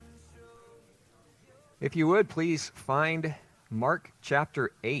If you would, please find Mark chapter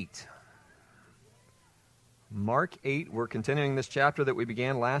 8. Mark 8, we're continuing this chapter that we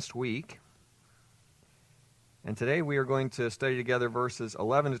began last week. And today we are going to study together verses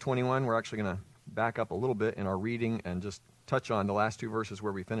 11 to 21. We're actually going to back up a little bit in our reading and just touch on the last two verses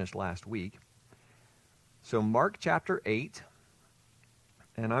where we finished last week. So Mark chapter 8,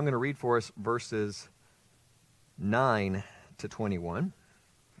 and I'm going to read for us verses 9 to 21.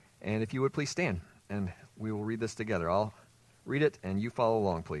 And if you would, please stand, and we will read this together. I'll read it, and you follow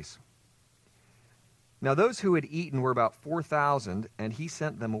along, please. Now those who had eaten were about 4,000, and he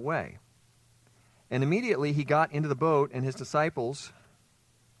sent them away. And immediately he got into the boat and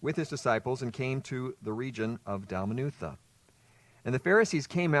with his disciples, and came to the region of Dalmanutha. And the Pharisees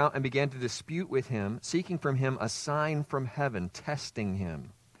came out and began to dispute with him, seeking from him a sign from heaven, testing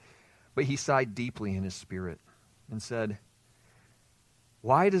him. But he sighed deeply in his spirit and said,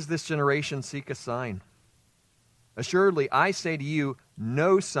 "Why does this generation seek a sign? Assuredly, I say to you,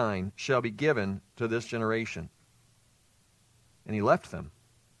 no sign shall be given to this generation." And he left them,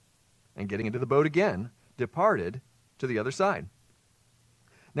 and getting into the boat again, departed to the other side.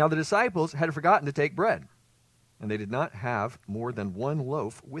 Now the disciples had forgotten to take bread, and they did not have more than one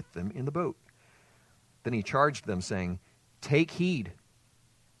loaf with them in the boat. Then he charged them, saying, "Take heed,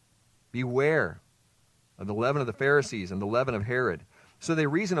 beware of the leaven of the Pharisees and the leaven of Herod." So they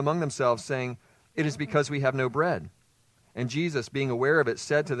reasoned among themselves, saying, "It is because we have no bread." And Jesus, being aware of it,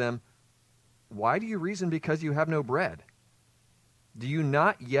 said to them, "Why do you reason because you have no bread? Do you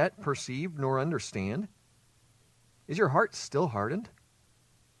not yet perceive nor understand? Is your heart still hardened?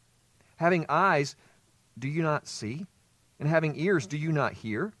 Having eyes, do you not see? And having ears, do you not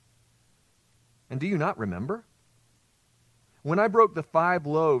hear? And do you not remember? When I broke the 5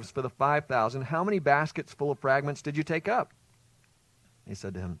 loaves for the 5,000, how many baskets full of fragments did you take up?" They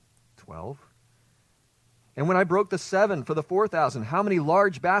said to him, 12. "And when I broke the 7 for the 4,000, how many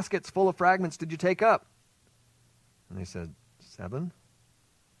large baskets full of fragments did you take up?" And they said, 7.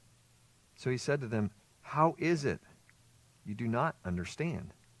 So he said to them, "How is it you do not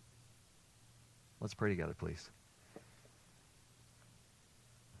understand?" Let's pray together, please.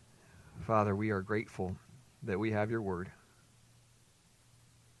 Father, we are grateful that we have your word.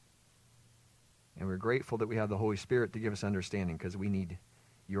 And we're grateful that we have the Holy Spirit to give us understanding, because we need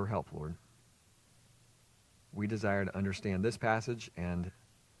your help, Lord. We desire to understand this passage and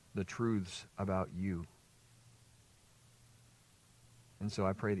the truths about you. And so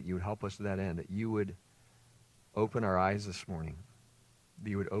I pray that you would help us to that end, that you would open our eyes this morning, that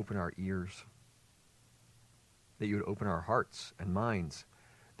you would open our ears, that you would open our hearts and minds,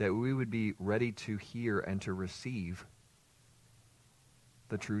 that we would be ready to hear and to receive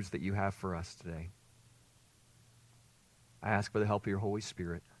the truths that you have for us today. I ask for the help of your Holy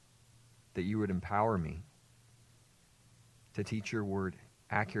Spirit, that you would empower me to teach your word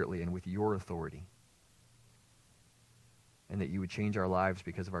accurately and with your authority, and that you would change our lives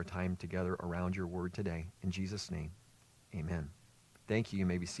because of our time together around your word today. In Jesus' name, amen. Thank you. You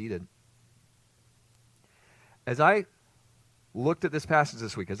may be seated. As I looked at this passage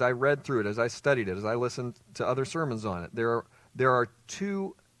this week, as I read through it, as I studied it, as I listened to other sermons on it, there are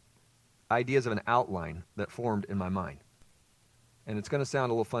 2 ideas of an outline that formed in my mind. And it's going to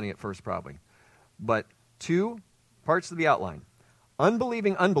sound a little funny at first, probably. But 2 parts of the outline: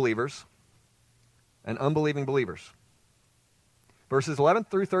 unbelieving unbelievers and unbelieving believers. Verses 11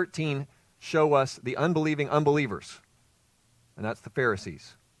 through 13 show us the unbelieving unbelievers. And that's the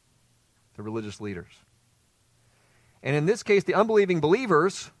Pharisees, the religious leaders. And in this case, the unbelieving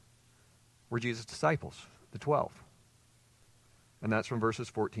believers were Jesus' disciples, the 12. And that's from verses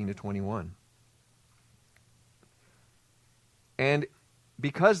 14 to 21. And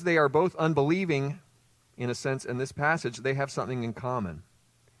because they are both unbelieving, in a sense, in this passage, they have something in common.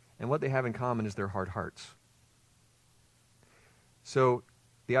 And what they have in common is their hard hearts. So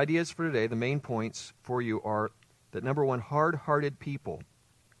the ideas for today, the main points for you are that, number one, hard-hearted people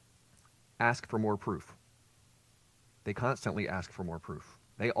ask for more proof. They constantly ask for more proof.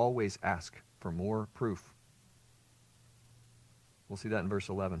 They always ask for more proof. We'll see that in verse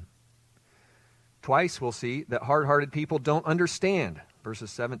 11. Twice we'll see that hard-hearted people don't understand, verses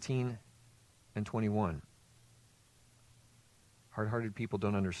 17 and 21. Hard-hearted people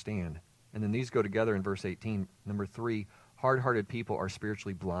don't understand. And then these go together in verse 18. Number 3, hard-hearted people are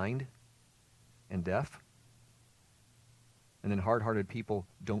spiritually blind and deaf. And then hard-hearted people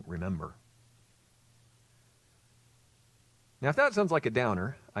don't remember. Now, if that sounds like a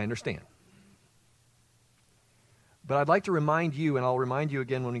downer, I understand. But I'd like to remind you, and I'll remind you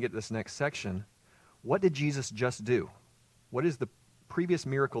again when we get to this next section, what did Jesus just do? What is the previous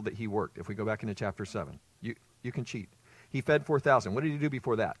miracle that he worked, if we go back into chapter 7. You can cheat. He fed 4,000. What did he do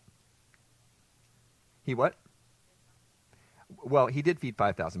before that? He what? Well, he did feed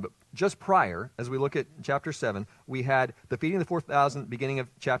 5,000, but just prior, as we look at chapter 7, we had the feeding of the 4,000, beginning of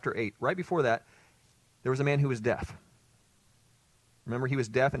chapter 8. Right before that, there was a man who was deaf. Remember, he was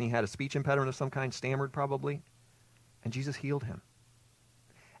deaf and he had a speech impediment of some kind, stammered probably, and Jesus healed him.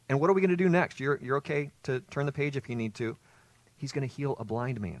 And what are we going to do next? You're okay to turn the page if you need to. He's going to heal a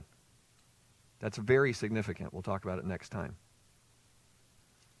blind man. That's very significant. We'll talk about it next time.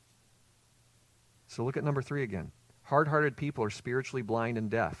 So look at number 3 again. Hard-hearted people are spiritually blind and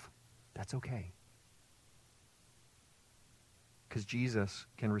deaf. That's okay. Because Jesus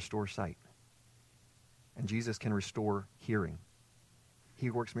can restore sight. And Jesus can restore hearing. He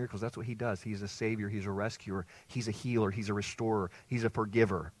works miracles. That's what he does. He's a savior. He's a rescuer. He's a healer. He's a restorer. He's a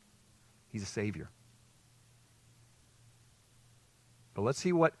forgiver. He's a savior. But let's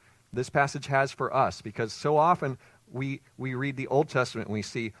see what this passage has for us, because so often we read the Old Testament and we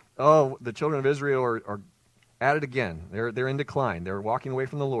see, oh, the children of Israel are at it again. They're in decline. They're walking away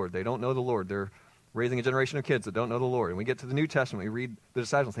from the Lord. They don't know the Lord. They're raising a generation of kids that don't know the Lord. And we get to the New Testament, we read the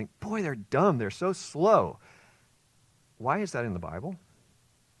disciples and think, boy, they're dumb. They're so slow. Why is that in the Bible?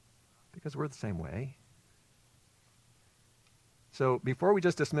 Because we're the same way. So before we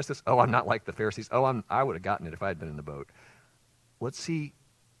just dismiss this, oh, I'm not like the Pharisees. Oh, I would have gotten it if I had been in the boat. Let's see,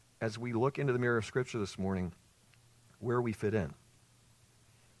 as we look into the mirror of Scripture this morning, where we fit in.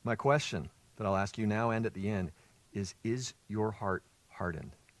 My question that I'll ask you now and at the end is your heart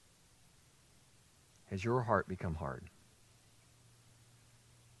hardened? Has your heart become hard?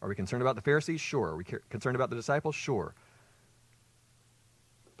 Are we concerned about the Pharisees? Sure. Are we concerned about the disciples? Sure.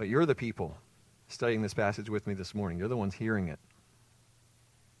 But you're the people studying this passage with me this morning. You're the ones hearing it.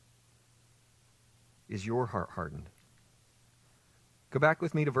 Is your heart hardened? Go back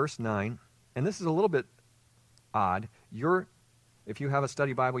with me to verse 9. And this is a little bit odd. If you have a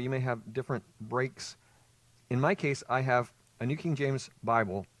study Bible, you may have different breaks. In my case, I have a New King James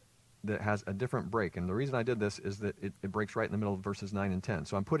Bible that has a different break. And the reason I did this is that it breaks right in the middle of verses 9 and 10.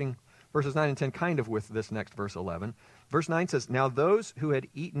 So I'm putting verses 9 and 10 kind of with this next verse 11. Verse 9 says, "Now those who had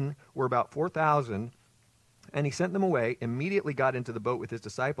eaten were about 4,000, and he sent them away, immediately got into the boat with his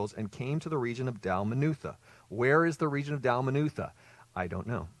disciples, and came to the region of Dalmanutha." Where is the region of Dalmanutha? I don't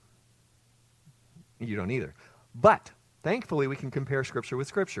know. You don't either. But thankfully, we can compare Scripture with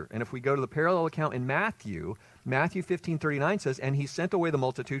Scripture. And if we go to the parallel account in Matthew 15:39 says, "And he sent away the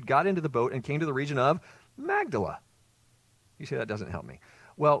multitude, got into the boat, and came to the region of Magdala." You say that doesn't help me.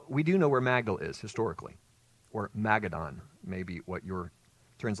 Well, we do know where Magdala is historically, or Magadan, maybe what your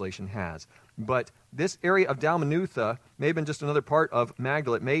translation has. But this area of Dalmanutha may have been just another part of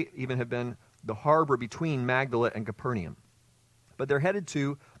Magdala. It may even have been the harbor between Magdala and Capernaum. But they're headed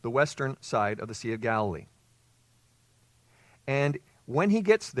to the western side of the Sea of Galilee. And when he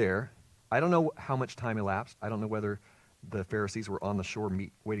gets there, I don't know how much time elapsed. I don't know whether the Pharisees were on the shore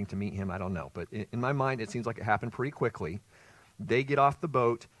waiting to meet him. I don't know. But in my mind, it seems like it happened pretty quickly. They get off the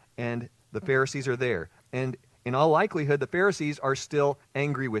boat, and the Pharisees are there. And in all likelihood, the Pharisees are still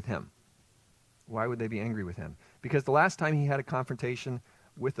angry with him. Why would they be angry with him? Because the last time he had a confrontation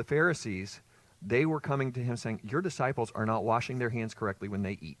with the Pharisees, they were coming to him saying, "Your disciples are not washing their hands correctly when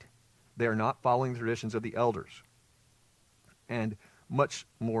they eat. They are not following the traditions of the elders." And much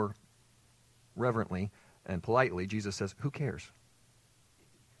more reverently and politely, Jesus says, "Who cares?"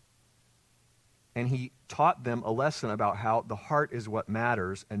 And he taught them a lesson about how the heart is what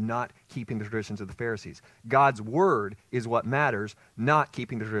matters and not keeping the traditions of the Pharisees. God's word is what matters, not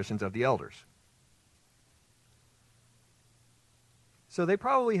keeping the traditions of the elders. So they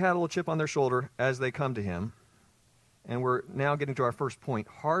probably had a little chip on their shoulder as they come to him. And we're now getting to our first point.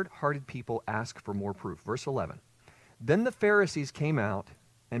 Hard-hearted people ask for more proof. Verse 11. "Then the Pharisees came out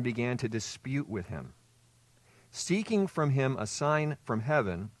and began to dispute with him, seeking from him a sign from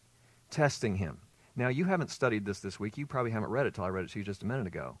heaven, testing him." Now, you haven't studied this week. You probably haven't read it till I read it to you just a minute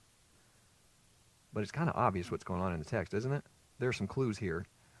ago. But it's kind of obvious what's going on in the text, isn't it? There are some clues here.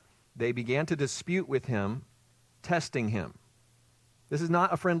 They began to dispute with him, testing him. This is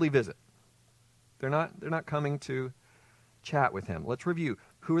not a friendly visit. They're not coming to chat with him. Let's review.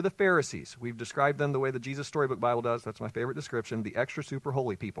 Who are the Pharisees? We've described them the way the Jesus Storybook Bible does. That's my favorite description. The extra super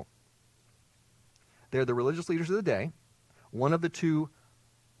holy people. They're the religious leaders of the day. One of the two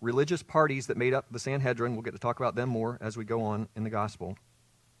religious parties that made up the Sanhedrin. We'll get to talk about them more as we go on in the gospel.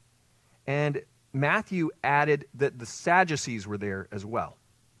 And Matthew added that the Sadducees were there as well.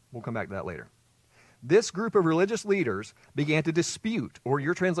 We'll come back to that later. This group of religious leaders began to dispute, or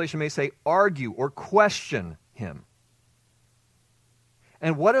your translation may say argue or question him.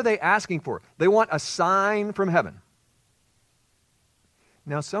 And what are they asking for? They want a sign from heaven.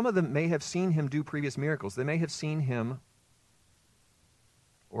 Now, some of them may have seen him do previous miracles. They may have seen him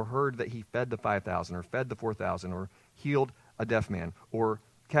or heard that he fed the 5,000 or fed the 4,000 or healed a deaf man or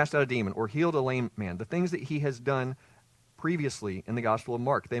cast out a demon or healed a lame man. The things that he has done previously in the Gospel of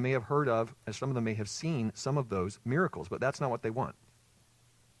Mark, they may have heard of, as some of them may have seen some of those miracles, but that's not what they want.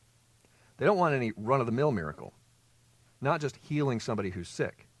 They don't want any run-of-the-mill miracle, not just healing somebody who's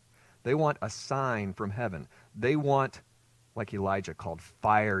sick. They want a sign from heaven. They want, like Elijah called,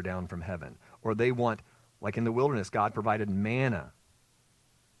 fire down from heaven. Or they want, like in the wilderness, God provided manna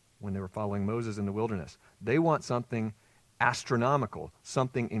when they were following Moses in the wilderness. They want something astronomical,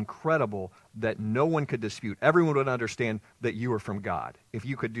 something incredible that no one could dispute. Everyone would understand that you are from God if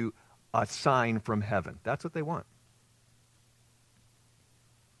you could do a sign from heaven. That's what they want.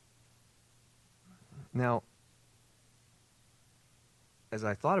 Now, as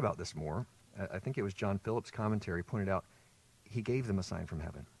I thought about this more, I think it was John Phillips' commentary pointed out, he gave them a sign from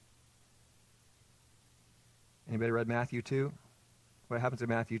heaven. Anybody read Matthew 2? What happens in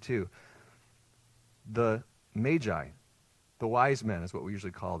Matthew 2? The Magi, the wise men is what we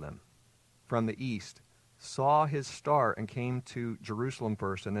usually call them, from the east, saw his star and came to Jerusalem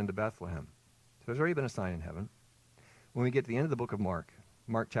first and then to Bethlehem. So there's already been a sign in heaven. When we get to the end of the book of Mark,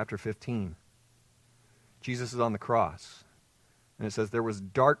 Mark chapter 15, Jesus is on the cross. And it says there was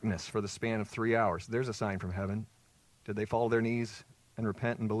darkness for the span of 3 hours. There's a sign from heaven. Did they fall to their knees and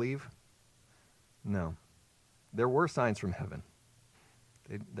repent and believe? No. There were signs from heaven.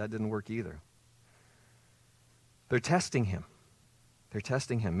 That didn't work either. They're testing him. They're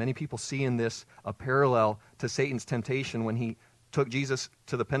testing him. Many people see in this a parallel to Satan's temptation when he took Jesus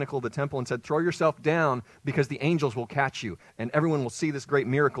to the pinnacle of the temple and said, throw yourself down because the angels will catch you and everyone will see this great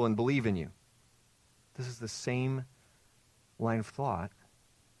miracle and believe in you. This is the same line of thought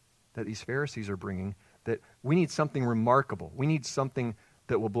that these Pharisees are bringing, that we need something remarkable. We need something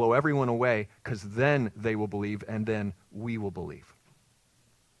that will blow everyone away because then they will believe and then we will believe.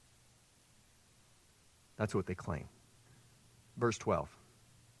 That's what they claim. Verse 12.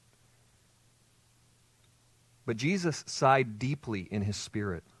 But Jesus sighed deeply in his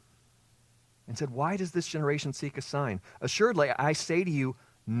spirit and said, why does this generation seek a sign? Assuredly, I say to you,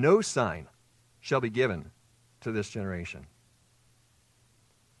 no sign shall be given to this generation.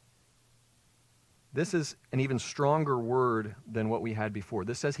 This is an even stronger word than what we had before.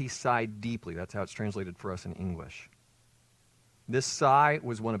 This says he sighed deeply. That's how it's translated for us in English. This sigh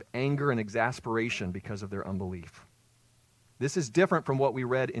was one of anger and exasperation because of their unbelief. This is different from what we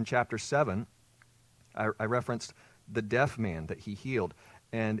read in chapter 7. I referenced the deaf man that he healed,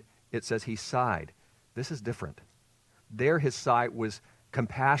 and it says he sighed. This is different. There his sigh was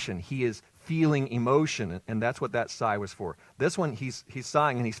compassion. He is feeling emotion, and that's what that sigh was for. This one, he's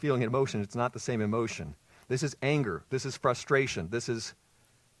sighing and he's feeling emotion. It's not the same emotion. This is anger. This is frustration. This is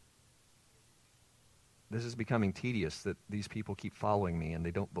becoming tedious that these people keep following me and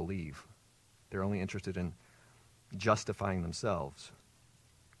they don't believe. They're only interested in justifying themselves.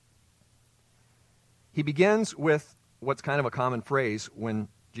 He begins with what's kind of a common phrase when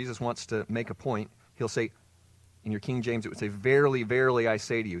Jesus wants to make a point. He'll say, in your King James, it would say, verily, verily, I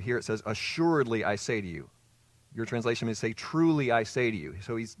say to you. Here it says, assuredly, I say to you. Your translation may say, truly, I say to you.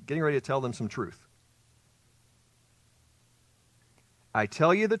 So he's getting ready to tell them some truth. I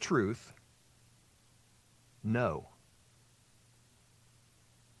tell you the truth, no.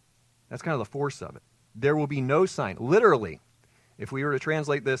 That's kind of the force of it. There will be no sign. Literally, if we were to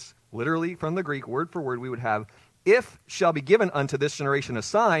translate this literally from the Greek, word for word, we would have, if shall be given unto this generation a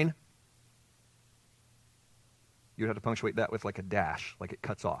sign, you'd have to punctuate that with like a dash, like it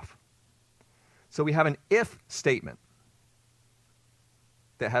cuts off. So we have an if statement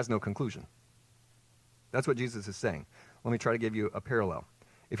that has no conclusion. That's what Jesus is saying. Let me try to give you a parallel.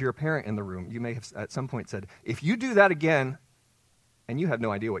 If you're a parent in the room, you may have at some point said, if you do that again, and you have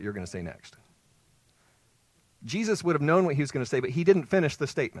no idea what you're going to say next. Jesus would have known what he was going to say, but he didn't finish the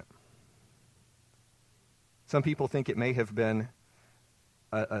statement. Some people think it may have been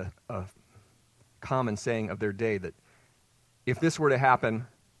a common saying of their day that if this were to happen,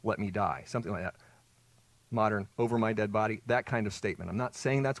 let me die. Something like that. Modern, over my dead body, that kind of statement. I'm not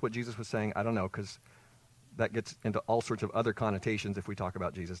saying that's what Jesus was saying. I don't know, because that gets into all sorts of other connotations if we talk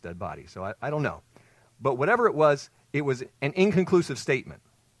about Jesus' dead body. So I don't know. But whatever it was an inconclusive statement.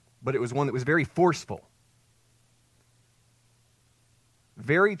 But it was one that was very forceful.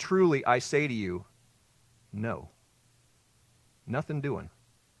 Very truly, I say to you, no. Nothing doing.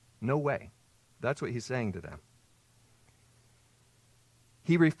 No way. That's what he's saying to them.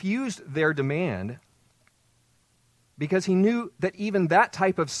 He refused their demand because he knew that even that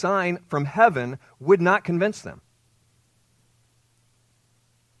type of sign from heaven would not convince them.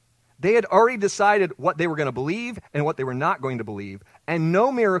 They had already decided what they were going to believe and what they were not going to believe. And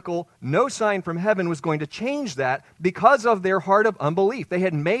no miracle, no sign from heaven was going to change that because of their heart of unbelief. They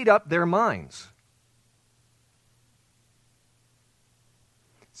had made up their minds.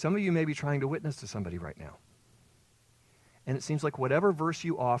 Some of you may be trying to witness to somebody right now. And it seems like whatever verse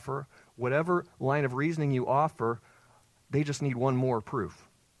you offer, whatever line of reasoning you offer, they just need one more proof.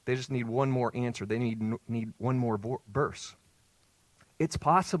 They just need one more answer. They need one more verse. It's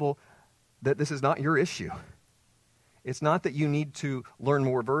possible that this is not your issue. It's not that you need to learn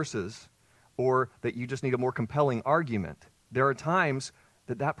more verses or that you just need a more compelling argument. There are times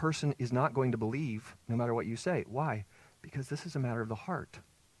that that person is not going to believe no matter what you say. Why? Because this is a matter of the heart.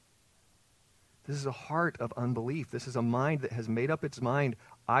 This is a heart of unbelief. This is a mind that has made up its mind,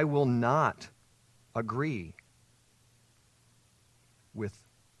 I will not agree with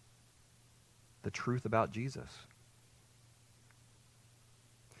the truth about Jesus.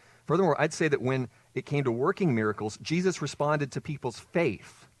 Furthermore, I'd say that when it came to working miracles, Jesus responded to people's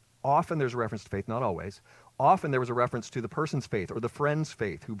faith. Often there's a reference to faith, not always. Often there was a reference to the person's faith or the friend's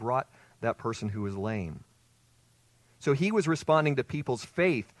faith who brought that person who was lame. So he was responding to people's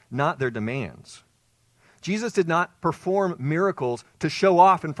faith, not their demands. Jesus did not perform miracles to show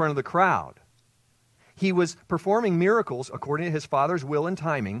off in front of the crowd. He was performing miracles according to his Father's will and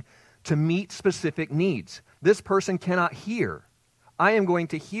timing to meet specific needs. This person cannot hear. I am going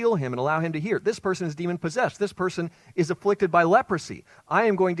to heal him and allow him to hear. This person is demon-possessed. This person is afflicted by leprosy. I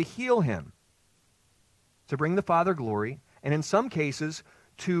am going to heal him to bring the Father glory, and in some cases,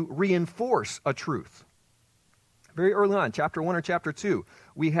 to reinforce a truth. Very early on, chapter 1 or chapter 2,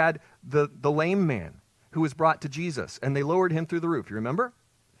 we had the lame man who was brought to Jesus, and they lowered him through the roof. You remember?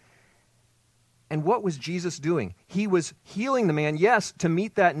 And what was Jesus doing? He was healing the man, yes, to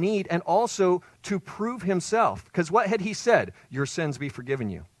meet that need, and also to prove himself. Because what had he said? Your sins be forgiven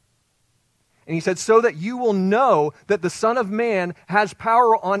you. And he said, so that you will know that the Son of Man has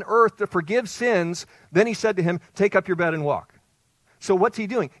power on earth to forgive sins. Then he said to him, take up your bed and walk. So what's he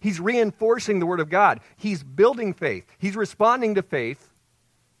doing? He's reinforcing the Word of God. He's building faith. He's responding to faith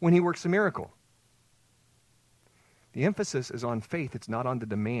when he works a miracle. The emphasis is on faith. It's not on the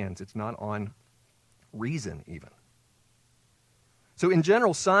demands. It's not on reason even. So in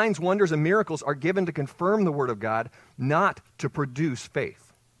general, signs, wonders, and miracles are given to confirm the Word of God, not to produce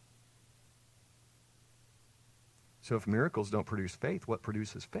faith. So if miracles don't produce faith, what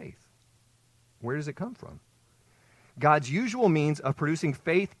produces faith? Where does it come from? God's usual means of producing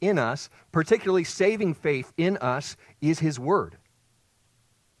faith in us, particularly saving faith in us, is His Word.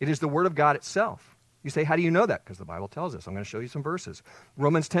 It is the Word of God itself. You say, how do you know that? Because the Bible tells us. I'm going to show you some verses.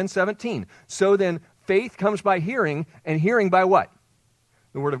 Romans 10:17. So then, faith comes by hearing, and hearing by what?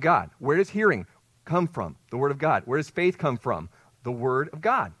 The Word of God. Where does hearing come from? The Word of God. Where does faith come from? The Word of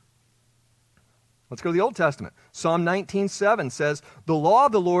God. Let's go to the Old Testament. Psalm 19:7 says, the law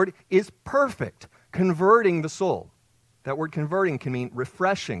of the Lord is perfect, converting the soul. That word converting can mean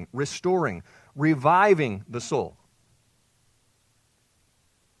refreshing, restoring, reviving the soul.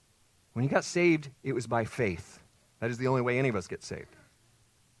 When you got saved, it was by faith. That is the only way any of us get saved.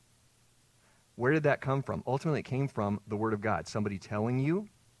 Where did that come from? Ultimately, it came from the Word of God. Somebody telling you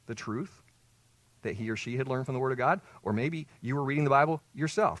the truth that he or she had learned from the Word of God, or maybe you were reading the Bible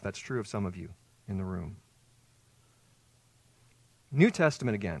yourself. That's true of some of you in the room. New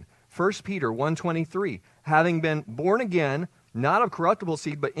Testament again. 1 Peter 1:23. Having been born again, not of corruptible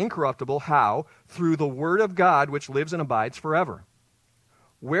seed, but incorruptible. How? Through the Word of God, which lives and abides forever.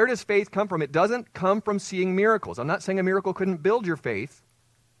 Where does faith come from? It doesn't come from seeing miracles. I'm not saying a miracle couldn't build your faith.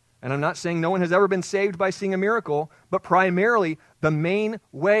 And I'm not saying no one has ever been saved by seeing a miracle. But primarily, the main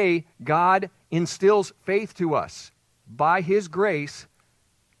way God instills faith to us by His grace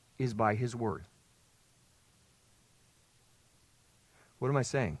is by His Word. What am I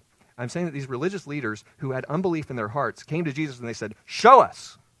saying? I'm saying that these religious leaders who had unbelief in their hearts came to Jesus and they said, show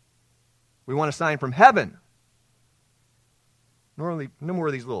us. We want a sign from heaven. No more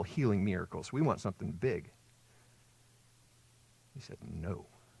of these little healing miracles. We want something big. He said, no.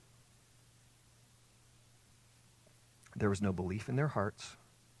 There was no belief in their hearts,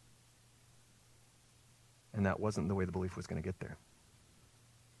 and that wasn't the way the belief was going to get there.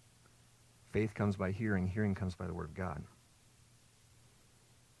 Faith comes by hearing. Hearing comes by the Word of God.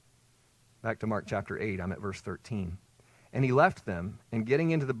 Back to Mark chapter 8, I'm at verse 13. And he left them, and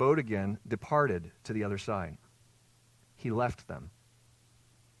getting into the boat again, departed to the other side. He left them.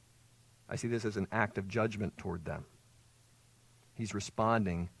 I see this as an act of judgment toward them. He's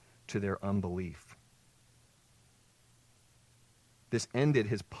responding to their unbelief. this ended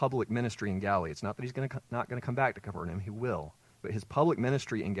his public ministry in Galilee. It's not that he's not going to come back to Capernaum. He will. But his public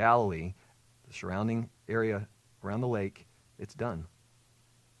ministry in Galilee, the surrounding area around the lake, it's done.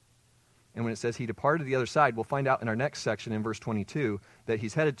 And when it says he departed to the other side, we'll find out in our next section in verse 22 that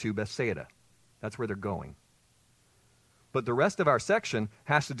he's headed to Bethsaida. That's where they're going. But the rest of our section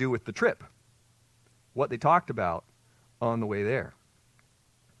has to do with the trip, what they talked about on the way there.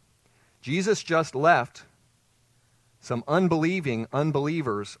 Jesus just left some unbelieving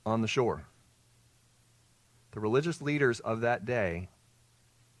unbelievers on the shore. The religious leaders of that day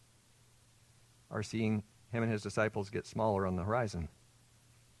are seeing him and his disciples get smaller on the horizon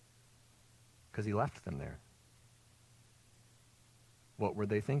because he left them there. What were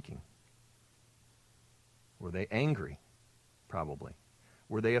they thinking? Were they angry? Probably.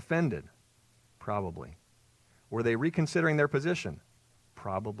 Were they offended? Probably. Were they reconsidering their position?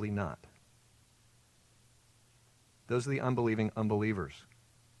 Probably not. Those are the unbelieving unbelievers.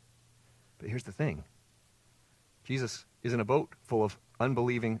 But here's the thing. Jesus is in a boat full of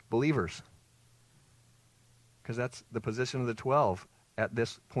unbelieving believers, because that's the position of the 12 at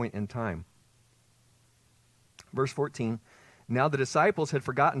this point in time. Verse 14, now the disciples had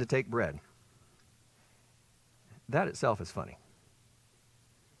forgotten to take bread. That itself is funny.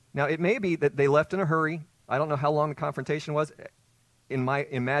 Now, it may be that they left in a hurry. I don't know how long the confrontation was. In my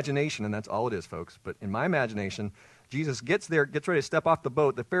imagination, and that's all it is, folks, but in my imagination, Jesus gets there, gets ready to step off the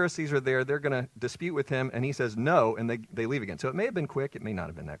boat. The Pharisees are there. They're going to dispute with him, and he says no, and they leave again. So it may have been quick. It may not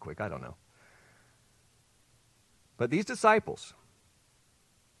have been that quick. I don't know. But these disciples,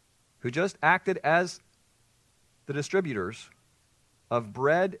 who just acted as the distributors of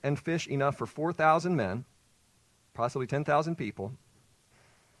bread and fish enough for 4,000 men, possibly 10,000 people,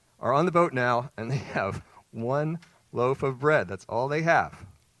 are on the boat now, and they have one loaf of bread. That's all they have.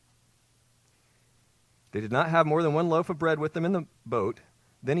 They did not have more than one loaf of bread with them in the boat.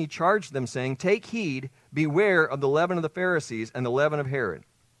 Then he charged them, saying, take heed, beware of the leaven of the Pharisees and the leaven of Herod.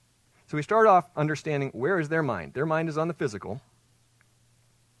 So we start off understanding, where is their mind? Their mind is on the physical.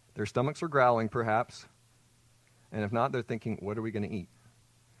 Their stomachs are growling, perhaps. And if not, they're thinking, what are we going to eat?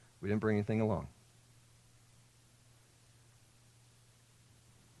 We didn't bring anything along.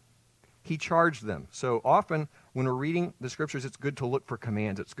 He charged them. So often, when we're reading the scriptures, it's good to look for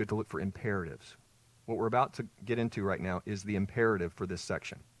commands. It's good to look for imperatives. What we're about to get into right now is the imperative for this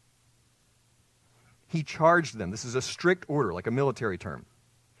section. He charged them. This is a strict order, like a military term.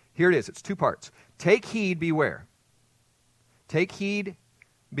 Here it is. It's two parts. Take heed, beware. Take heed,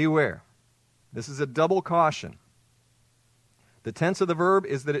 beware. This is a double caution. The tense of the verb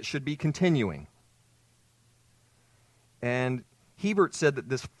is that it should be continuing. And Hebert said that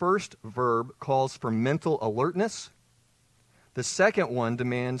this first verb calls for mental alertness. The second one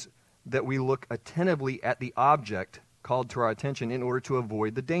demands that we look attentively at the object called to our attention in order to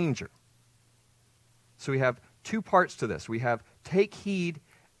avoid the danger. So we have two parts to this. We have take heed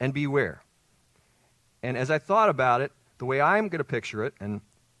and beware. And as I thought about it, the way I'm going to picture it, and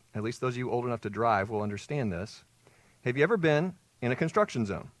at least those of you old enough to drive will understand this, have you ever been in a construction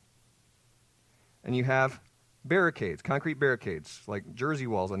zone? And you have barricades, concrete barricades, like jersey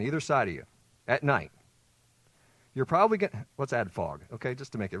walls on either side of you at night. You're probably going to, let's add fog, okay,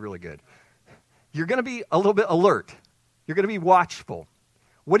 just to make it really good. You're going to be a little bit alert. You're going to be watchful.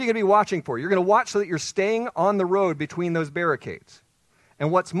 What are you going to be watching for? You're going to watch so that you're staying on the road between those barricades.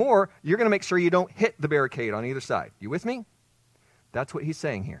 And what's more, you're going to make sure you don't hit the barricade on either side. You with me? That's what he's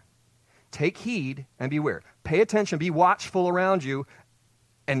saying here. Take heed and beware. Pay attention, be watchful around you,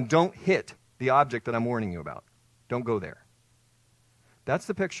 and don't hit the object that I'm warning you about. Don't go there. That's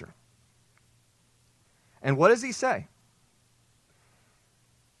the picture. And what does he say?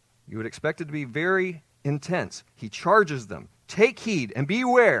 You would expect it to be very intense. He charges them. Take heed and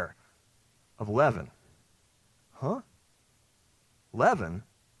beware of leaven. Huh? Leaven?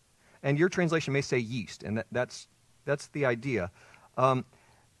 And your translation may say yeast, and that's the idea. I'm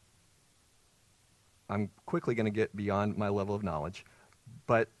quickly going to get beyond my level of knowledge,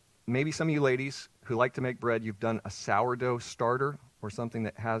 but maybe some of you ladies who like to make bread, you've done a sourdough starter or something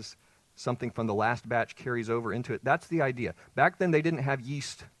that has something from the last batch carries over into it. That's the idea. Back then, they didn't have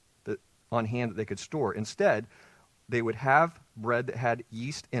yeast on hand that they could store. Instead, they would have bread that had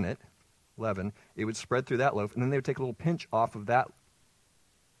yeast in it, leaven. It would spread through that loaf, and then they would take a little pinch off of that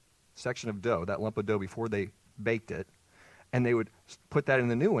section of dough, that lump of dough, before they baked it, and they would put that in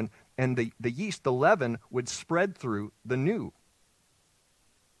the new one, and the yeast, the leaven, would spread through the new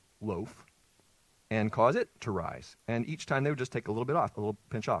loaf and cause it to rise. And each time they would just take a little bit off, a little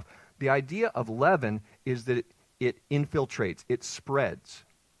pinch off. The idea of leaven is that it infiltrates, it spreads,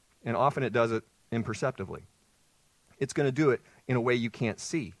 and often it does it imperceptibly. It's going to do it in a way you can't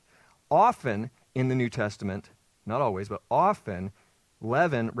see. Often in the New Testament, not always, but often,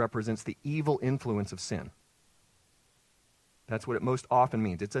 leaven represents the evil influence of sin. That's what it most often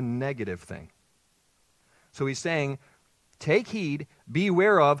means. It's a negative thing. So he's saying, take heed,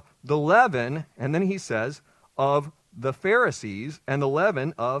 beware of the leaven, and then he says, of the Pharisees and the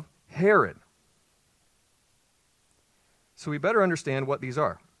leaven of Herod. So we better understand what these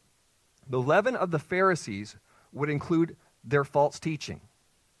are. The leaven of the Pharisees would include their false teaching.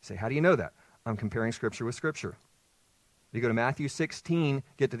 You say, how do you know that? I'm comparing Scripture with Scripture. You go to Matthew 16,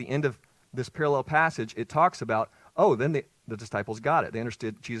 get to the end of this parallel passage, it talks about, then the disciples got it. They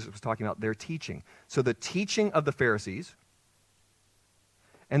understood Jesus was talking about their teaching. So the teaching of the Pharisees,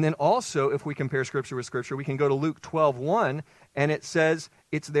 and then also, if we compare Scripture with Scripture, we can go to Luke 12:1, and it says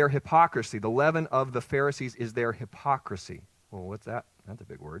it's their hypocrisy. The leaven of the Pharisees is their hypocrisy. Well, what's that? That's a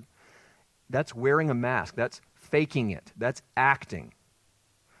big word. That's wearing a mask. That's faking it. That's acting.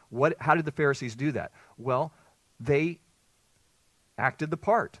 How did the Pharisees do that? Well, they acted the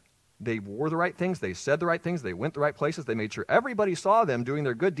part. They wore the right things. They said the right things. They went the right places. They made sure everybody saw them doing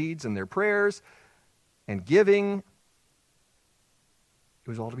their good deeds and their prayers and giving. It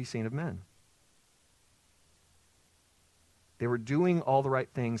was all to be seen of men. They were doing all the right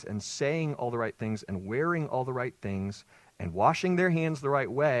things and saying all the right things and wearing all the right things and washing their hands the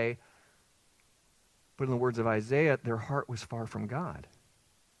right way. But in the words of Isaiah, their heart was far from God.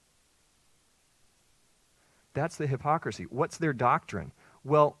 That's the hypocrisy. What's their doctrine?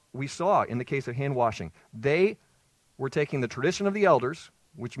 Well, we saw in the case of hand washing, they were taking the tradition of the elders,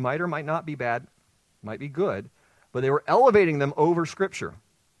 which might or might not be bad, might be good, but they were elevating them over Scripture.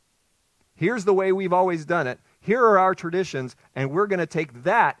 Here's the way we've always done it. Here are our traditions, and we're going to take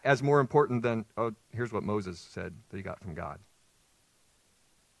that as more important than, here's what Moses said that he got from God.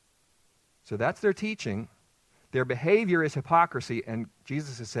 So that's their teaching. Their behavior is hypocrisy, and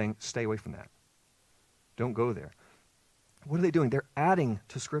Jesus is saying, stay away from that. Don't go there. What are they doing? They're adding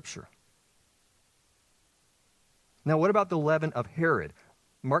to Scripture. Now, what about the leaven of Herod?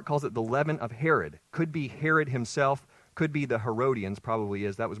 Mark calls it the leaven of Herod. Could be Herod himself, could be the Herodians, probably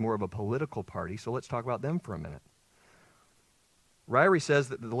is. That was more of a political party, so let's talk about them for a minute. Ryrie says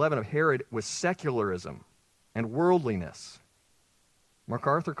that the leaven of Herod was secularism and worldliness.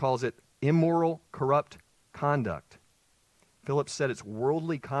 MacArthur calls it immoral, corrupt conduct. Phillips said it's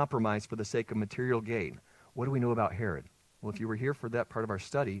worldly compromise for the sake of material gain. What do we know about Herod? Well, if you were here for that part of our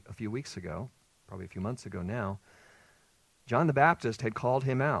study a few weeks ago, probably a few months ago now, John the Baptist had called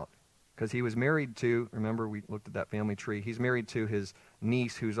him out because he was married to, remember we looked at that family tree, he's married to his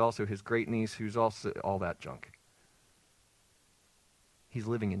niece, who's also his great niece, who's also all that junk. He's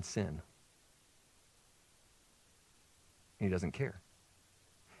living in sin. And he doesn't care.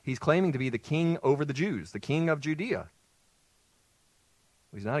 He's claiming to be the king over the Jews, the king of Judea.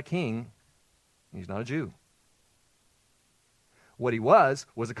 He's not a king. He's not a Jew. What he was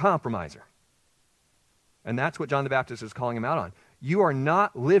a compromiser. And that's what John the Baptist is calling him out on. You are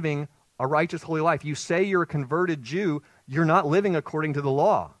not living a righteous, holy life. You say you're a converted Jew. You're not living according to the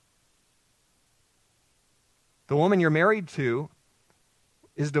law. The woman you're married to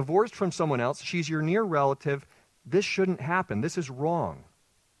is divorced from someone else. She's your near relative. This shouldn't happen. This is wrong.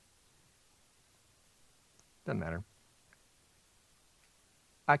 Doesn't matter.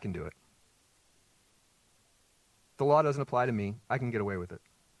 I can do it. The law doesn't apply to me. I can get away with it.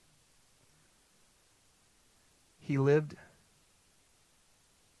 He lived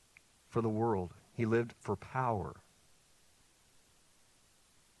for the world. He lived for power.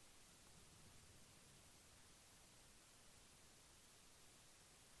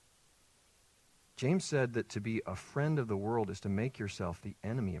 James said that to be a friend of the world is to make yourself the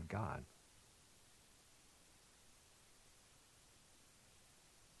enemy of God.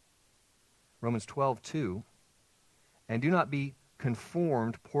 Romans 12:2, and do not be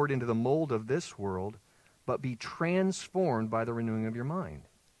conformed, poured into the mold of this world, but be transformed by the renewing of your mind.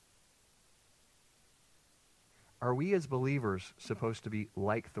 Are we as believers supposed to be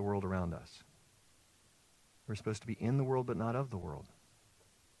like the world around us? We're supposed to be in the world but not of the world.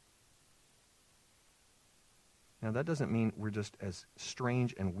 Now that doesn't mean we're just as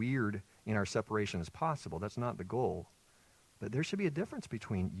strange and weird in our separation as possible. That's not the goal. But there should be a difference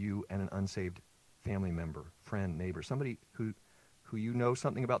between you and an unsaved family member, friend, neighbor, somebody who you know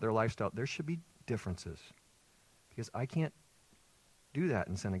something about their lifestyle. There should be differences. Because I can't do that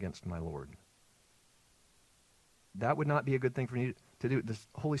and sin against my Lord. That would not be a good thing for me to do. The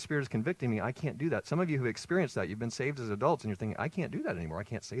Holy Spirit is convicting me. I can't do that. Some of you who experienced that, you've been saved as adults, and you're thinking, I can't do that anymore. I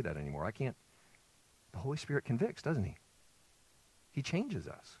can't say that anymore. I can't. The Holy Spirit convicts, doesn't he? He changes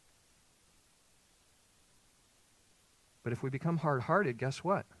us. But if we become hard-hearted, guess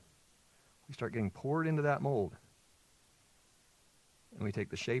what? We start getting poured into that mold. And we take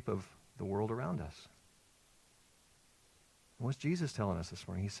the shape of the world around us. And what's Jesus telling us this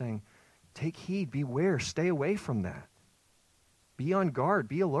morning? He's saying, take heed, beware, stay away from that. Be on guard,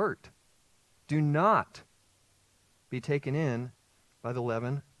 be alert. Do not be taken in by the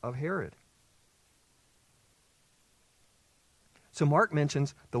leaven of Herod. So Mark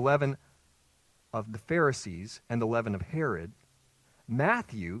mentions the leaven of the Pharisees and the leaven of Herod.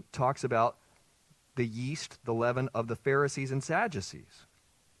 Matthew talks about the yeast, the leaven of the Pharisees and Sadducees.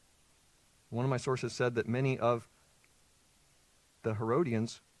 One of my sources said that many of the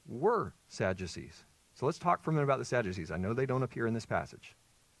Herodians were Sadducees. So let's talk for a minute about the Sadducees. I know they don't appear in this passage,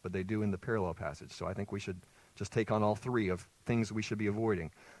 but they do in the parallel passage. So I think we should just take on all three of things we should be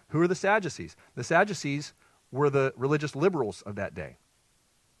avoiding. Who are the Sadducees? The Sadducees were the religious liberals of that day.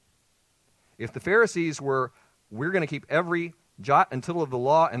 If the Pharisees were, we're going to keep every jot and tittle of the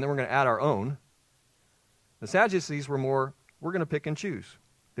law and then we're going to add our own, the Sadducees were more, we're going to pick and choose.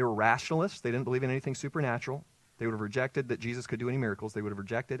 They were rationalists. They didn't believe in anything supernatural. They would have rejected that Jesus could do any miracles. They would have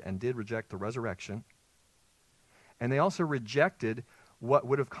rejected and did reject the resurrection. And they also rejected what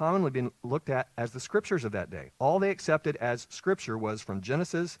would have commonly been looked at as the scriptures of that day. All they accepted as scripture was from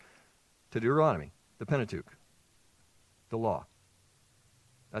Genesis to Deuteronomy, the Pentateuch, the law.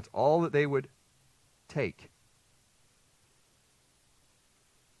 That's all that they would take.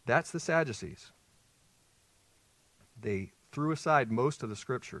 That's the Sadducees. They threw aside most of the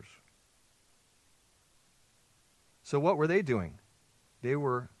scriptures. So what were they doing? They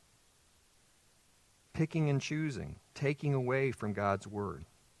were picking and choosing, taking away from God's word.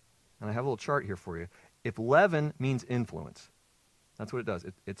 And I have a little chart here for you. If leaven means influence, that's what it does.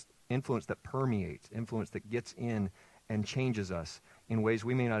 It's influence that permeates, influence that gets in and changes us in ways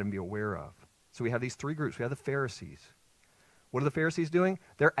we may not even be aware of. So we have these three groups. We have the Pharisees. What are the Pharisees doing?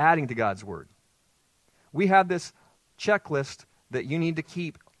 They're adding to God's word. We have this checklist that you need to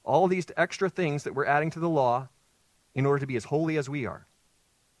keep all these extra things that we're adding to the law in order to be as holy as we are.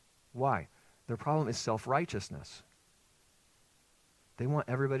 Why? Their problem is self-righteousness. They want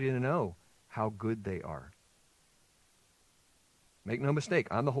everybody to know how good they are. Make no mistake,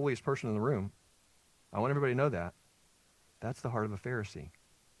 I'm the holiest person in the room. I want everybody to know that. That's the heart of a Pharisee.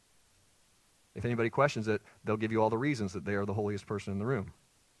 If anybody questions it, they'll give you all the reasons that they are the holiest person in the room.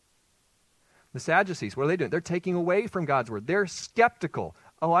 The Sadducees, what are they doing? They're taking away from God's word. They're skeptical.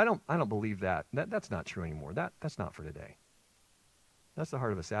 Oh, I don't believe that. That's not true anymore. That's not for today. That's the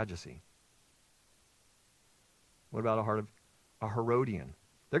heart of a Sadducee. What about a heart of a Herodian?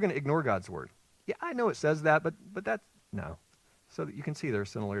 They're going to ignore God's word. Yeah, I know it says that, but that's, no. So you can see there are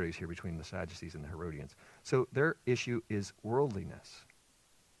similarities here between the Sadducees and the Herodians. So their issue is worldliness.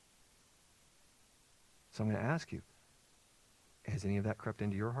 So I'm going to ask you, has any of that crept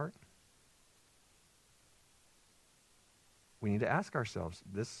into your heart? We need to ask ourselves,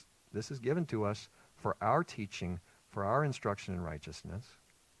 this is given to us for our teaching, for our instruction in righteousness.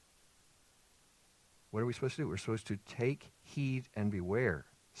 What are we supposed to do? We're supposed to take heed and beware.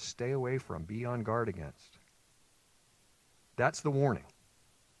 Stay away from, be on guard against. That's the warning.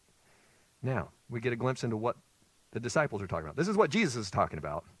 Now, we get a glimpse into what the disciples are talking about. This is what Jesus is talking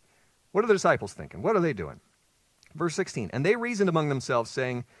about. What are the disciples thinking? What are they doing? Verse 16, and they reasoned among themselves,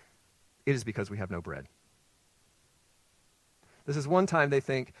 saying, it is because we have no bread. This is one time they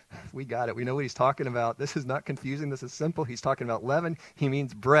think, we got it. We know what he's talking about. This is not confusing. This is simple. He's talking about leaven. He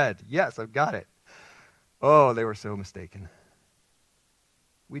means bread. Yes, I've got it. Oh, they were so mistaken.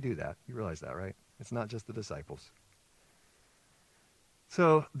 We do that. You realize that, right? It's not just the disciples.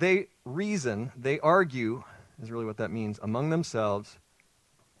 So they reason, they argue, is really what that means, among themselves.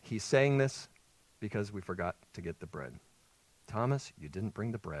 He's saying this because we forgot to get the bread. Thomas, you didn't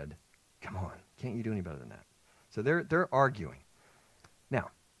bring the bread. Come on. Can't you do any better than that? So they're arguing. Now,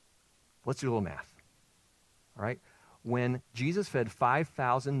 let's do a little math. All right? When Jesus fed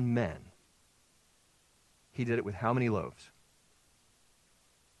 5,000 men, he did it with how many loaves?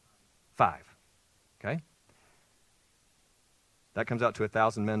 5. Okay? That comes out to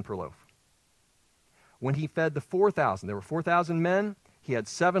 1,000 men per loaf. When he fed the 4,000, there were 4,000 men, he had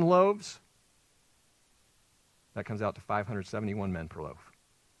 7 loaves. That comes out to 571 men per loaf.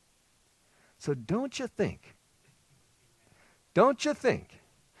 So don't you think,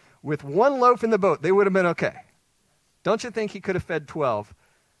 with 1 loaf in the boat, they would have been okay? Don't you think he could have fed 12?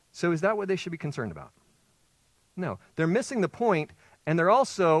 So is that what they should be concerned about? No. They're missing the point, and they're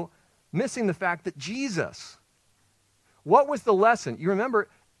also missing the fact that Jesus, what was the lesson? You remember,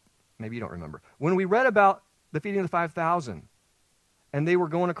 maybe you don't remember, when we read about the feeding of the 5,000, and they were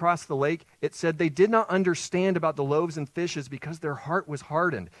going across the lake, it said they did not understand about the loaves and fishes because their heart was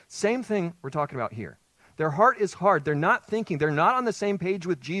hardened. Same thing we're talking about here. Their heart is hard. They're not thinking. They're not on the same page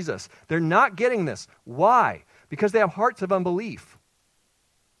with Jesus. They're not getting this. Why? Because they have hearts of unbelief.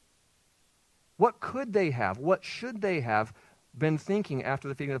 What could they have? What should they have been thinking after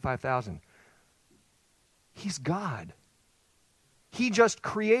the feeding of the 5,000? He's God. He just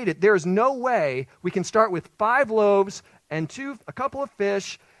created. There is no way we can start with 5 loaves and a couple of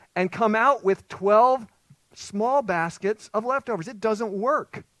fish and come out with 12 small baskets of leftovers. It doesn't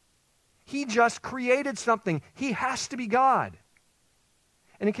work. He just created something. He has to be God.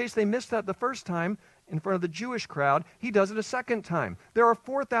 And in case they missed that the first time in front of the Jewish crowd, he does it a second time. There are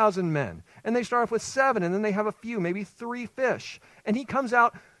 4,000 men, and they start off with 7, and then they have a few, maybe 3 fish. And he comes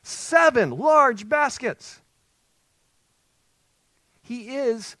out 7 large baskets. He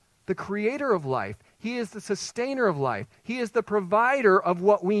is the creator of life. He is the sustainer of life. He is the provider of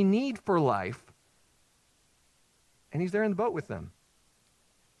what we need for life. And he's there in the boat with them.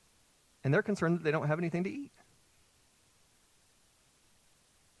 And they're concerned that they don't have anything to eat.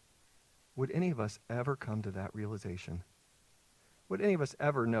 Would any of us ever come to that realization? Would any of us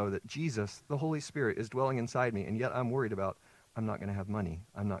ever know that Jesus, the Holy Spirit, is dwelling inside me, and yet I'm worried about, I'm not going to have money,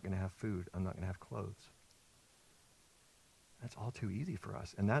 I'm not going to have food, I'm not going to have clothes? That's all too easy for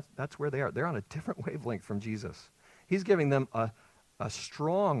us. And that's where they are. They're on a different wavelength from Jesus. He's giving them a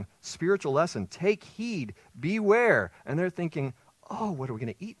strong spiritual lesson. Take heed, beware. And they're thinking, oh, what are we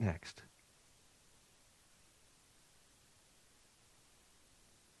going to eat next?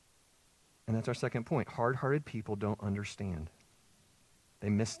 And that's our second point. Hard-hearted people don't understand. They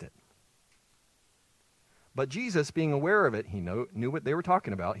missed it. But Jesus, being aware of it, he knew what they were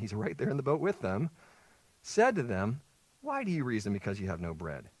talking about. He's right there in the boat with them. Said to them, why do you reason because you have no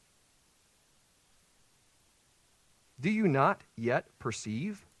bread? Do you not yet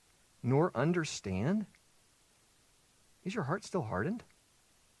perceive nor understand? Is your heart still hardened?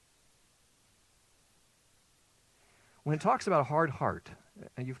 When it talks about a hard heart,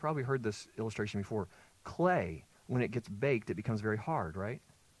 and you've probably heard this illustration before, clay, when it gets baked, it becomes very hard, right?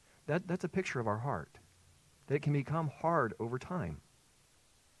 That's a picture of our heart, that it can become hard over time.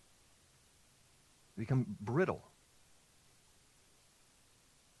 Become brittle.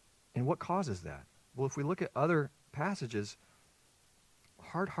 And what causes that? Well, if we look at other passages,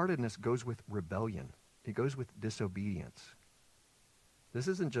 hard-heartedness goes with rebellion. It goes with disobedience. This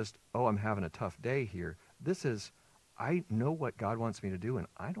isn't just, oh, I'm having a tough day here. This is, I know what God wants me to do, and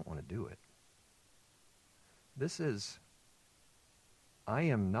I don't want to do it. This is, I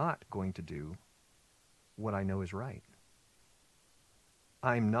am not going to do what I know is right.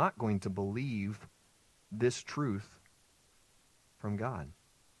 I'm not going to believe this truth from God.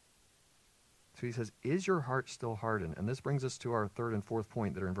 So he says, is your heart still hardened? And this brings us to our third and fourth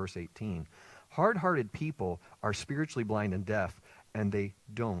point that are in verse 18. Hard-hearted people are spiritually blind and deaf, and they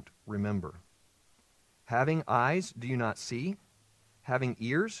don't remember. Having eyes, do you not see? Having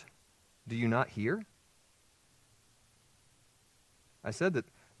ears, do you not hear? I said that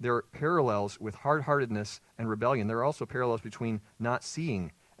there are parallels with hard-heartedness and rebellion. There are also parallels between not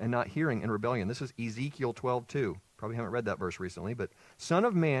seeing and not hearing and rebellion. This is Ezekiel 12:2. Probably haven't read that verse recently, but Son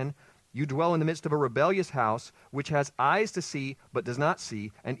of man, you dwell in the midst of a rebellious house, which has eyes to see, but does not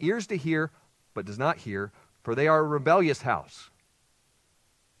see, and ears to hear, but does not hear, for they are a rebellious house.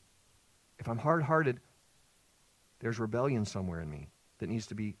 If I'm hard-hearted, there's rebellion somewhere in me that needs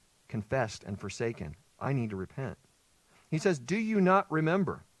to be confessed and forsaken. I need to repent. He says, do you not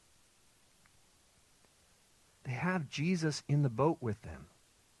remember? They have Jesus in the boat with them.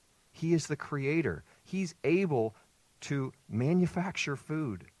 He is the creator. He's able to manufacture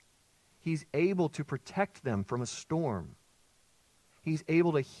food. He's able to protect them from a storm. He's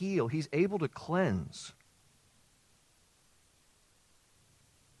able to heal. He's able to cleanse.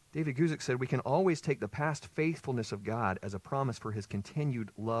 David Guzik said, we can always take the past faithfulness of God as a promise for his continued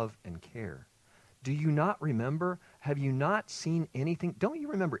love and care. Do you not remember? Have you not seen anything? Don't you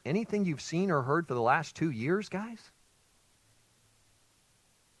remember anything you've seen or heard for the last 2 years, guys?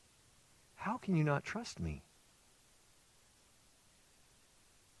 How can you not trust me?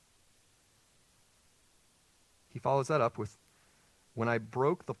 He follows that up with, when I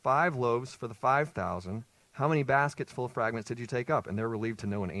broke the 5 loaves for the 5,000, how many baskets full of fragments did you take up? And they're relieved to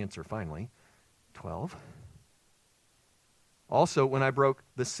know an answer finally. 12. Also, when I broke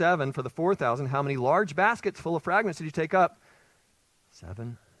the 7 for the 4,000, how many large baskets full of fragments did you take up?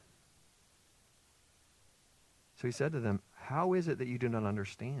 7. So he said to them, how is it that you do not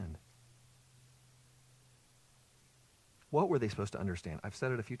understand? What were they supposed to understand? I've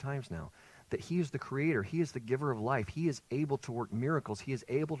said it a few times now. that he is the creator, he is the giver of life, he is able to work miracles, he is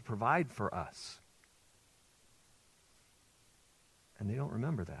able to provide for us. And they don't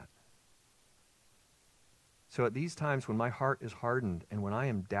remember that. So at these times when my heart is hardened and when I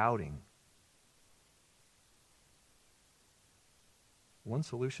am doubting, one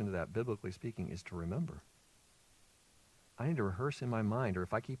solution to that, biblically speaking, is to remember. I need to rehearse in my mind, or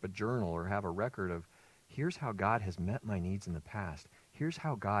if I keep a journal or have a record of, here's how God has met my needs in the past. Here's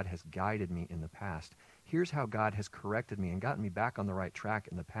how God has guided me in the past. Here's how God has corrected me and gotten me back on the right track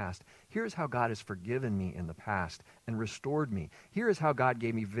in the past. Here's how God has forgiven me in the past and restored me. Here is how God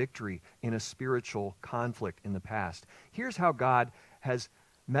gave me victory in a spiritual conflict in the past. Here's how God has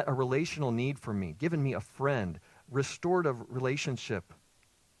met a relational need for me, given me a friend, restored a relationship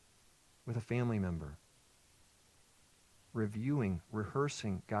with a family member. Reviewing,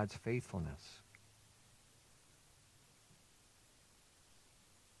 rehearsing God's faithfulness.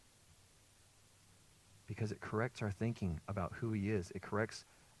 Because it corrects our thinking about who he is. It corrects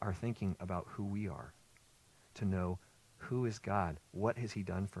our thinking about who we are. To know, who is God? What has he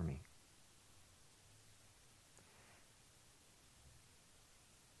done for me?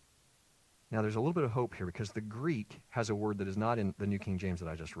 Now, there's a little bit of hope here because the Greek has a word that is not in the New King James that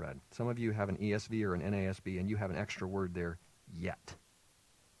I just read. Some of you have an ESV or an NASB, and you have an extra word there, yet.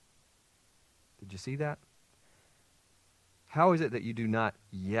 Did you see that? How is it that you do not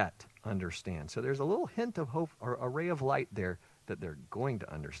yet understand? So there's a little hint of hope or a ray of light there that they're going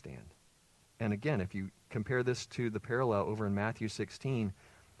to understand. And again, if you compare this to the parallel over in Matthew 16,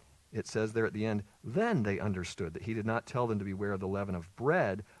 it says there at the end, then they understood that he did not tell them to beware of the leaven of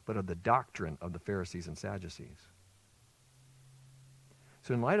bread, but of the doctrine of the Pharisees and Sadducees.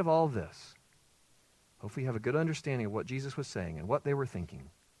 So in light of all this, hopefully you have a good understanding of what Jesus was saying and what they were thinking.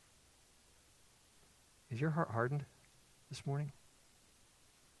 Is your heart hardened this morning?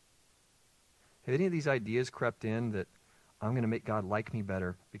 Have any of these ideas crept in that I'm going to make God like me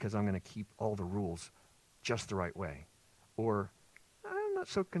better because I'm going to keep all the rules just the right way? Or I'm not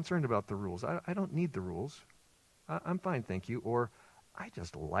so concerned about the rules. I don't need the rules. I'm fine, thank you. Or I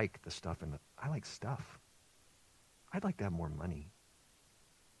just like the stuff I like stuff. I'd like to have more money.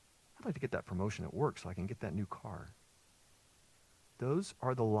 I'd like to get that promotion at work so I can get that new car. Those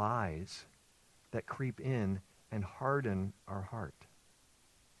are the lies that creep in and harden our heart.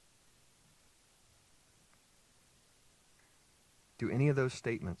 Do any of those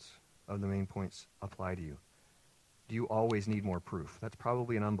statements of the main points apply to you? Do you always need more proof? That's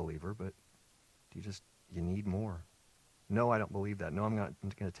probably an unbeliever, but you need more? No, I don't believe that. No, I'm not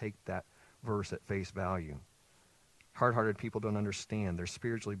going to take that verse at face value. Hard-hearted people don't understand. They're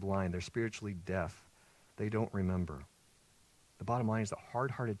spiritually blind. They're spiritually deaf. They don't remember. The bottom line is that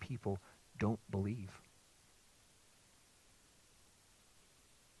hard-hearted people don't believe.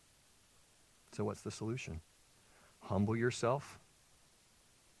 So what's the solution? Humble yourself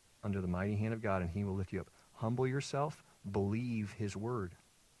under the mighty hand of God, and he will lift you up. Humble yourself, believe his word.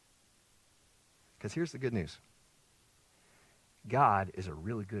 Because here's the good news. God is a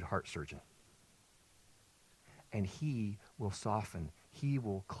really good heart surgeon. And he will soften, he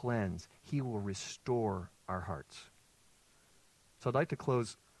will cleanse, he will restore our hearts. So I'd like to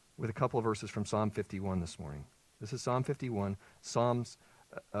close with a couple of verses from Psalm 51 this morning. This is Psalm 51,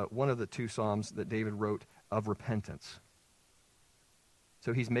 one of the two Psalms that David wrote of repentance.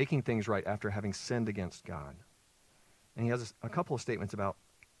 So he's making things right after having sinned against God. And he has a couple of statements about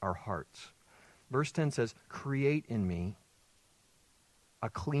our hearts. Verse 10 says, create in me a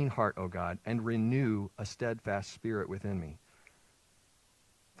clean heart, O God, and renew a steadfast spirit within me.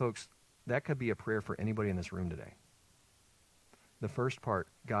 Folks, that could be a prayer for anybody in this room today. The first part,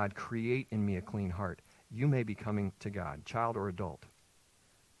 God, create in me a clean heart. You may be coming to God, child or adult,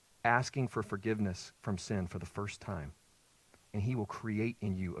 asking for forgiveness from sin for the first time. And he will create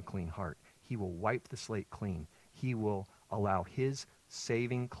in you a clean heart. He will wipe the slate clean. He will allow his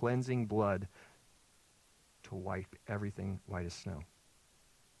saving, cleansing blood to wipe everything white as snow.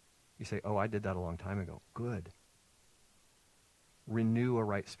 You say, oh, I did that a long time ago. Good. Renew a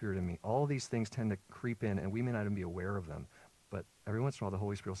right spirit in me. All these things tend to creep in, and we may not even be aware of them. But every once in a while, the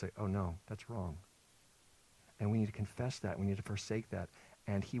Holy Spirit will say, oh, no, that's wrong. And we need to confess that. We need to forsake that.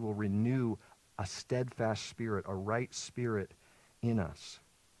 And he will renew a steadfast spirit, a right spirit in us.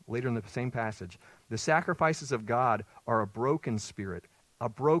 Later in the same passage, the sacrifices of God are a broken spirit, a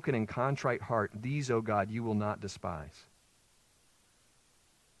broken and contrite heart. These, O God, you will not despise.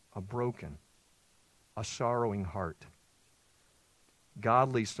 A broken, a sorrowing heart.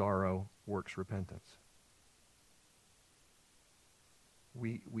 Godly sorrow works repentance.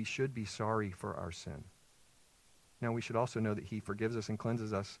 We should be sorry for our sin. Now, we should also know that he forgives us and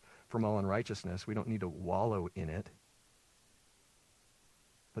cleanses us from all unrighteousness. We don't need to wallow in it.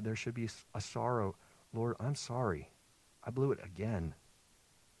 But there should be a sorrow. Lord, I'm sorry. I blew it again.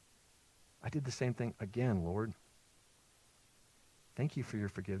 I did the same thing again, Lord. Thank you for your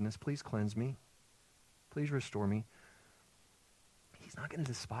forgiveness. Please cleanse me. Please restore me. He's not going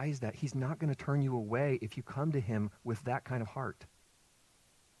to despise that. He's not going to turn you away if you come to him with that kind of heart.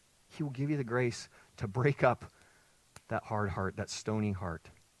 He will give you the grace to break up that hard heart, that stony heart,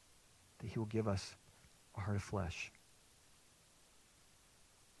 that he will give us a heart of flesh.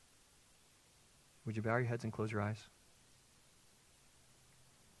 Would you bow your heads and close your eyes?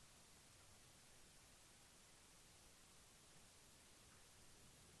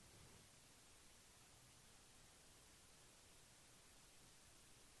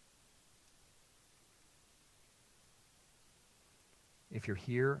 If you're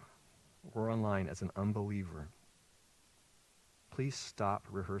here or online as an unbeliever, please stop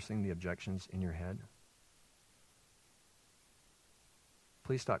rehearsing the objections in your head.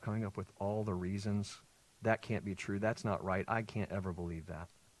 Please stop coming up with all the reasons. That can't be true. That's not right. I can't ever believe that.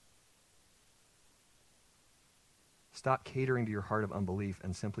 Stop catering to your heart of unbelief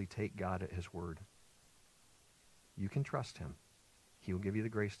and simply take God at his word. You can trust him. He will give you the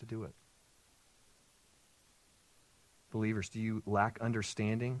grace to do it. Believers, do you lack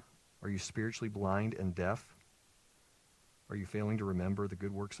understanding? Are you spiritually blind and deaf? Are you failing to remember the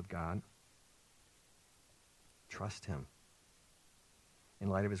good works of God? Trust him. In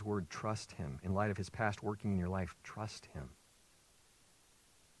light of his word, trust him. In light of his past working in your life, trust him.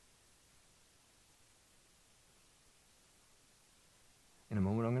 In a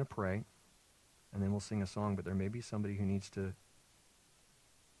moment, I'm going to pray, and then we'll sing a song, but there may be somebody who needs to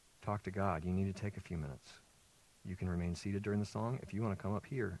talk to God. You need to take a few minutes. You can remain seated during the song. If you want to come up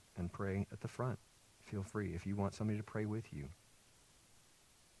here and pray at the front, feel free. If you want somebody to pray with you,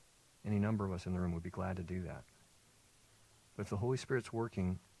 any number of us in the room would be glad to do that. But if the Holy Spirit's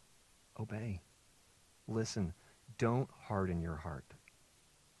working, obey. Listen. Don't harden your heart.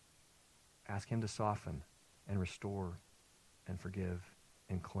 Ask him to soften and restore and forgive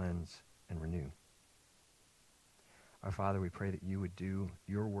and cleanse and renew. Our Father, we pray that you would do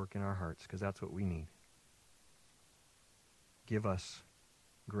your work in our hearts, because that's what we need. Give us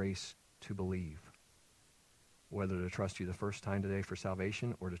grace to believe, whether to trust you the first time today for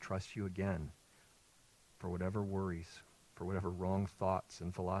salvation or to trust you again for whatever worries, for whatever wrong thoughts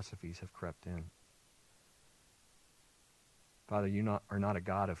and philosophies have crept in. Father, you are not a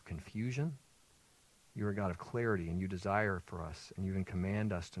God of confusion. You are a God of clarity, and you desire for us, and you even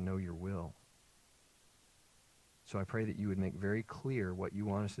command us to know your will. So I pray that you would make very clear what you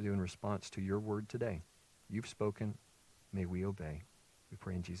want us to do in response to your word today. You've spoken. May we obey. We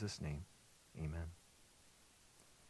pray in Jesus' name. Amen.